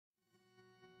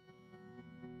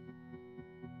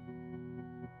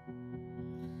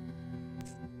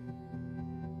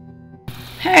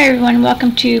Hi everyone,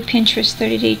 welcome to Pinterest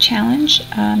 30-day challenge.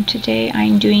 Today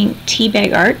I'm doing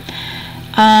teabag art.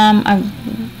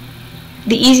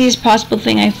 The easiest possible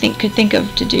thing I could think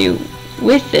of to do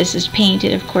with this is paint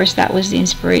it. Of course, that was the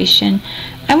inspiration.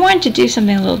 I wanted to do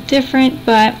something a little different,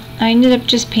 but I ended up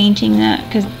just painting that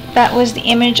because that was the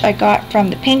image I got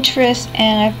from the Pinterest,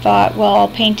 and I thought, well, I'll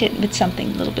paint it with something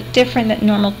a little bit different that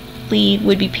normally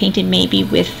would be painted maybe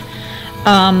with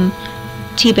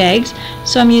tea bags.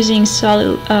 So I'm using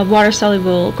water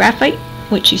soluble graphite,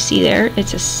 which you see there.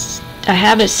 I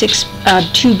have a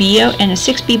 2B and a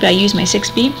 6B, but I use my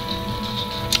 6B.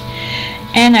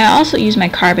 And I also use my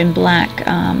carbon black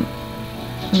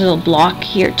little block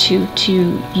here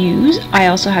to use. I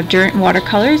also have Durant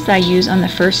watercolors that I use on the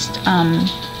first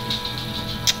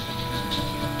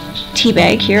tea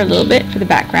bag here a little bit for the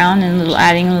background and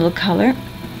adding a little color.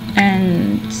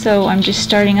 And so I'm just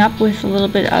starting up with a little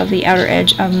bit of the outer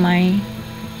edge of my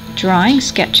drawing,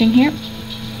 sketching here.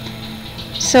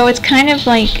 So it's kind of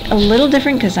like a little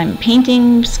different because I'm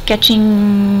painting,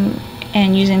 sketching,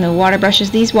 and using the water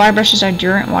brushes. These water brushes are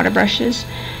Durant water brushes,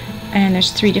 and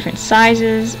there's 3 different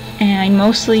sizes, and I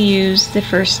mostly use the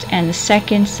first and the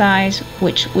second size,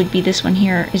 which would be this one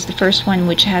here is the first one,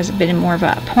 which has a bit more of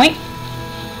a point,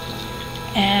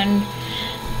 and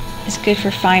it's good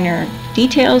for finer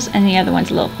details, and the other one's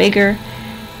a little bigger.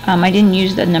 I didn't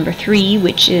use the number 3,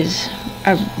 which is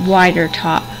a wider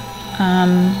top.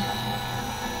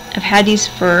 I've had these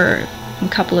for a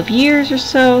couple of years or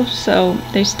so, so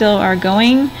they still are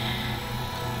going.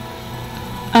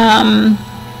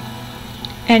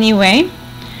 Anyway,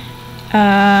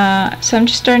 so I'm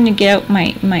just starting to get out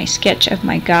my sketch of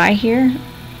my guy here,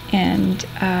 and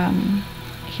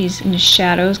he's in the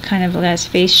shadows, kind of has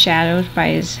his face shadowed by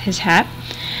his hat.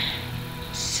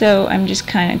 So I'm just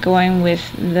kind of going with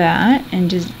that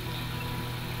and just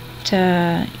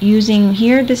using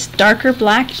here this darker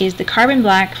black is the carbon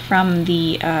black from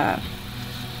the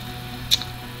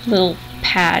little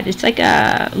pad. It's like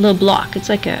a little block. It's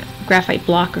like a graphite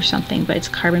block or something, but it's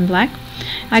carbon black.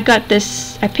 I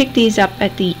picked these up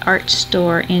at the art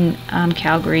store in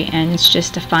Calgary, and it's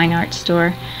just a fine art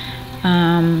store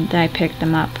that I picked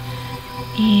them up.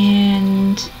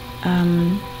 And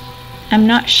I'm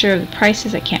not sure of the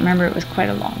prices. I can't remember. It was quite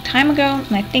a long time ago,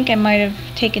 and I think I might have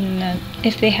taken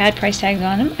if they had price tags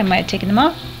on them, I might have taken them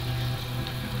off.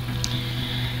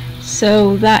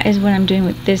 So that is what I'm doing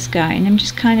with this guy, and I'm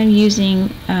just kind of using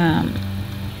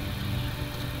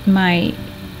my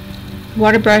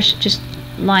water brush, just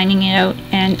lining it out,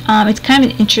 and it's kind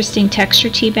of an interesting texture,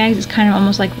 tea bags. It's kind of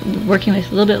almost like working with a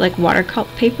little bit like watercolor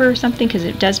paper or something, because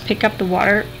it does pick up the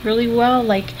water really well.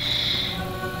 Like,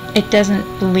 it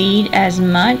doesn't bleed as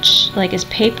much like as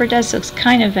paper does, so it's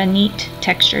kind of a neat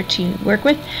texture to work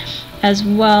with, as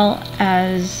well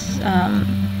as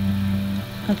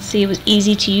let's see, it was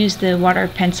easy to use the water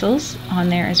pencils on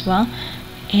there as well.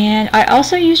 And I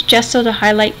also used gesso to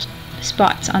highlight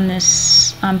spots on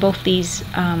both these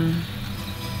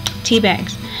tea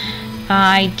bags.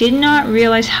 I did not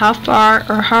realize how far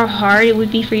or how hard it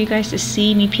would be for you guys to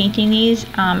see me painting these.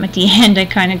 At the end, I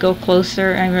kind of go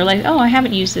closer and realize, oh, I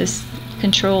haven't used this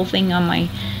control thing on my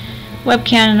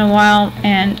webcam in a while,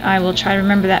 and I will try to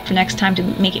remember that for next time to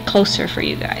make it closer for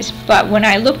you guys. But when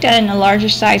I looked at it in a larger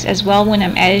size as well when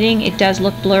I'm editing, it does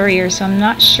look blurrier, so I'm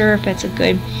not sure if that's a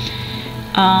good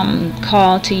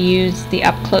call to use the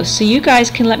up close. So you guys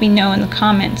can let me know in the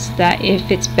comments that if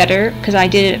it's better, because I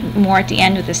did it more at the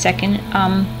end with the second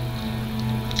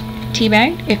tea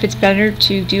bag, if it's better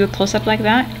to do a close-up like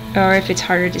that, or if it's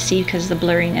harder to see because of the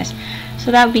blurriness.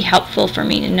 So that would be helpful for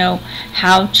me to know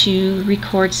how to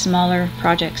record smaller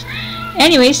projects.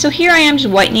 Anyway, so here I am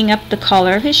just whitening up the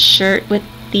collar of his shirt with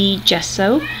the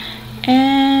gesso,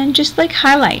 and just like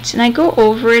highlights, and I go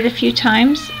over it a few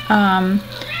times.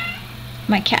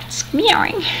 My cat's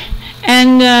meowing,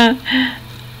 and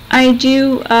I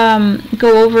do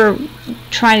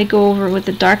try to go over with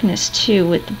the darkness too,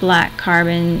 with the black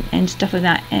carbon and stuff like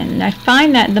that, and I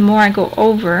find that the more I go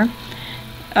over,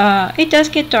 it does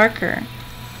get darker,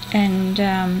 and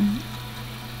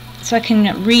so I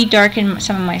can re-darken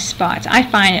some of my spots. I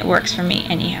find it works for me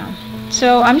anyhow.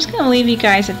 So I'm just going to leave you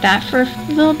guys at that for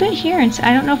a little bit here, and so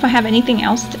I don't know if I have anything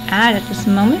else to add at this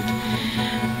moment.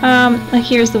 Like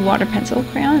here's the water pencil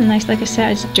crayon, and nice, like I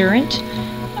said, it's Durant.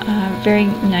 Very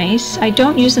nice. I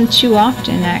don't use them too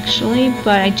often actually,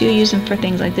 but I do use them for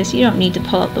things like this. You don't need to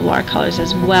pull out the watercolors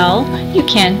as well. You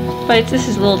can, but this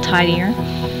is a little tidier.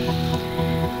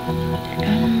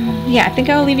 Yeah, I think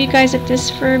I'll leave you guys at this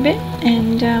for a bit,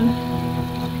 and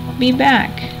be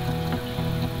back.